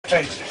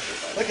face.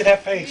 Look at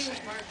that face.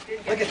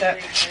 Look at that.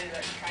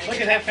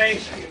 Look at that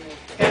face.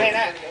 Give me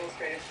that.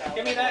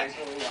 Give me that.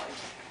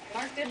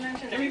 Mark did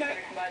mention that Give me he's that.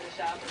 going to come by the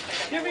shop and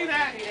pick up Give me my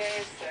that. work in 2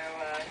 days, so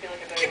I feel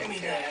like I better Give me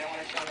get to it. that. I don't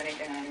want to show him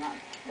anything I'm not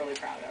really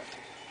proud of.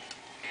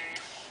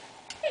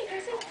 Hey,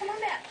 Chrissy, come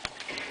on back.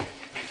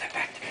 Give that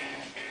back to me.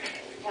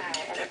 Wow,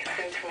 that looks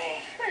so cool.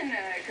 When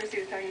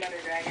Chrissy was talking about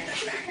her dragon,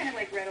 she was kind of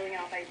like rattling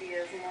off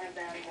ideas, and one of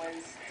them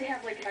was to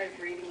have like a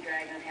breathing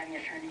dragon and having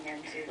it turning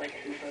into like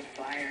a hoop of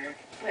fire.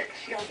 But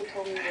she also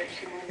told me that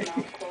she wanted the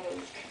mouth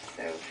closed,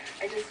 so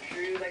I just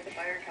drew like the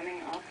fire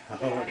coming off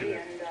the body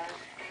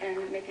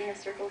and making a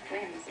circle of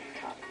flames at the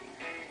top.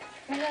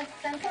 Well, the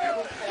sense that it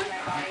was put on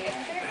my body,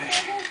 there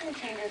have some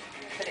changes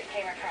that it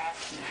came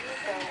across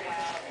so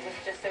well. It was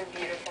just so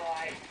beautiful.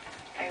 I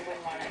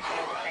wouldn't want it to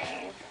be the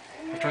same.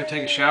 I try to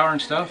take a shower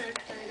and stuff.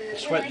 The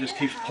sweat just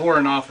keeps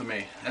pouring off of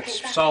me.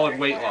 That's solid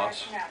weight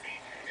loss.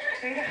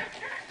 Here you go.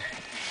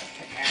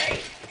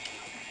 Alright.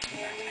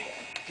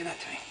 Give that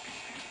to me.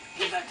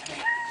 Give that to me.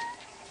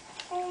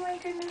 Oh my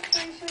goodness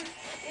gracious.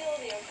 It will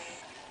be okay.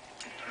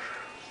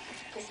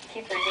 Just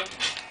keep breathing.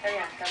 Oh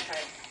yeah, that's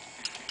right.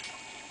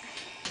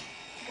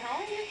 Can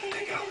all of your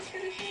fingers be as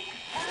good as me?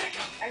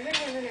 I've been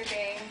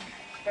visiting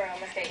for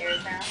almost 8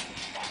 years now.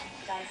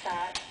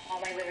 Non-stop. All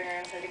my living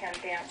rooms have become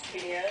dance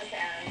studios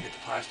and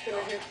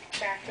hula hoop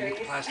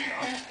factories.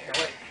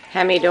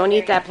 Hemi, don't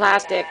eat that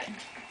plastic.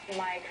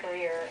 My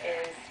career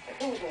is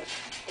hula hoop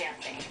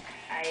dancing.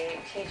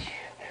 I teach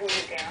hula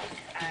hoop dance.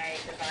 I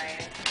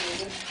design hula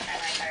hoops and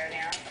I fire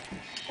dance.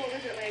 What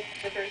was it like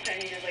the first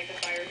time you did like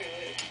the fire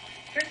hula hoop?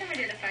 First time I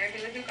did a fire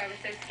hula hoop, I was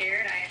so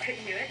scared I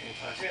couldn't do it.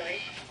 Really.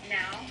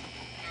 Now,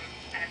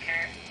 I don't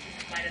care.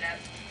 Just light it up.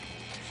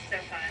 It's so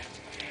fun.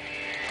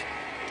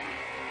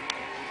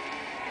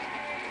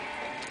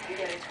 You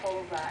get a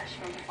total rush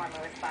from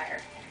performing with fire.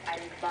 I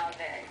love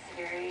it. It's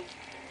very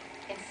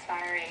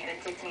inspiring and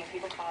addicting.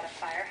 People call it a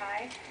fire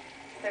high.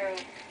 So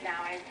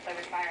now I play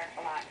with fire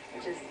a lot,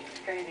 which is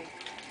crazy.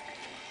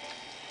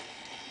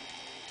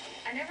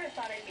 I never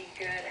thought I'd be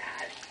good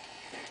at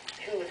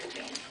hula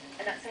hooping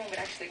and that someone would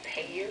actually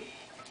pay you.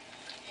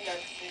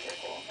 That's super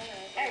cool.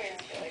 I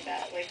always feel like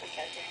that, like with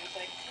catching. It's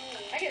like,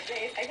 I get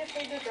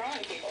paid to draw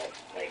on people.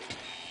 Like,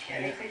 it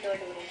makes me feel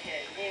like a little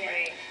kid. You know?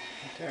 Right.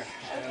 There.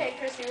 Okay,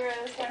 Chrissy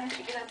Rose, why don't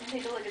you get up and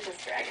take a look at this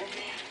dragon?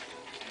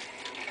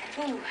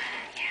 Ooh,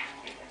 yeah.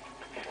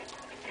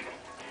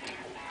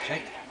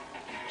 Shake.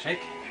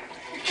 Shake.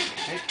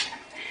 Shake.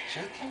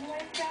 Shake. Oh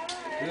my God.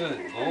 Good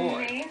boy.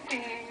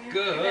 Amazing.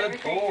 Good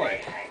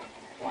boy. I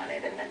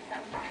wanted and then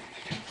some.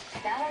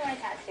 Now that my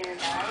tattoo is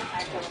done,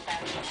 I feel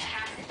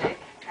fantastic.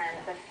 And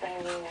the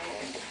flaming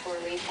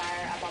swirly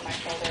fire up on my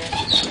shoulder is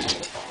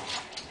beautiful.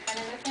 And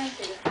in listening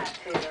to this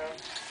tattoo,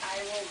 I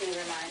will be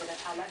reminded of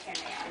how lucky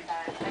I am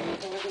that I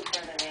get to really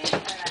further me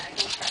and that I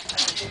can trust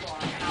other people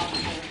on how to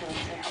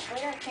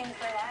hopefully that changes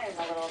their lives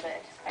a little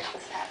bit. Like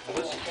this tattoo.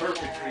 This is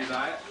perfect for you,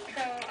 Diet.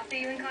 So I'll see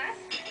you in class?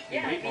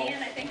 Yeah, Meatball. me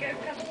and I think a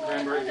couple of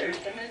Cranberry others.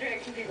 juice. I'm going to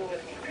drag some people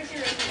with me. Chrissy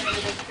Rose is going to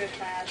do this good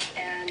class,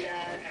 and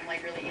I'm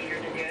like really eager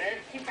to do it.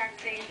 Keep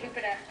practicing, keep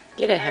it up.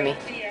 Get it, Hemi.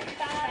 See ya.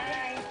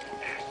 Bye.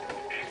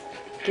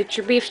 Get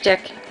your beef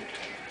stick.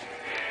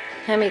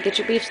 Hemi, get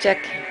your beef stick.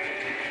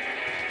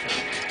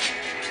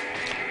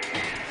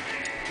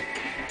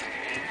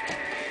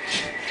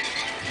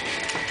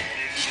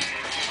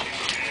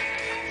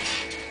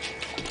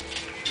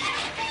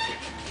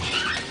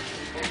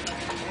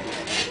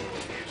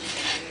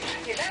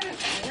 Yeah, that was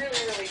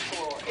really, really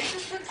cool. It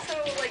just looks so,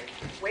 like,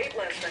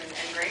 weightless and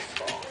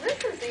graceful.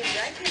 This is the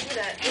exact people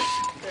that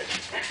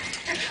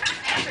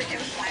after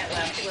Kim's quiet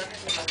left, she left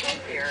me a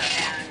hoop here,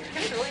 and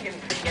Kim's really been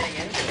getting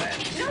into it.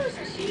 No,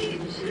 she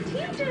teaches.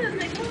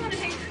 They told her to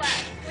take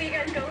class. Will you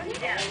guys go with me?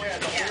 Yeah. I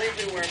believe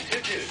they wear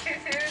tutus.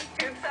 Tutus,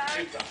 tube socks.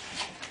 Tube socks.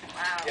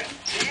 Wow. Yeah.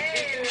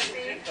 Hey,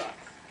 Lucy. Tube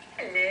socks.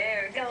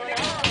 Hello. Going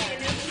on? You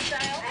know some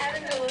style? I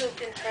haven't hula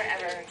hooped in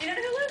forever. Do you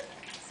know hula hoop?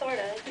 Sort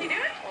of. Can you do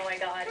it? Oh my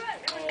God.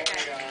 Come on, Oh my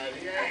God.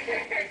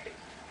 Yeah.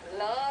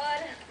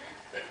 Lord.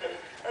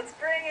 Let's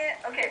bring it.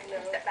 Okay,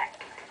 step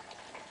back.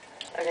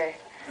 Okay.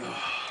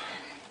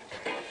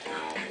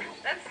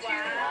 That's too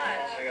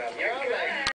much. You're all right.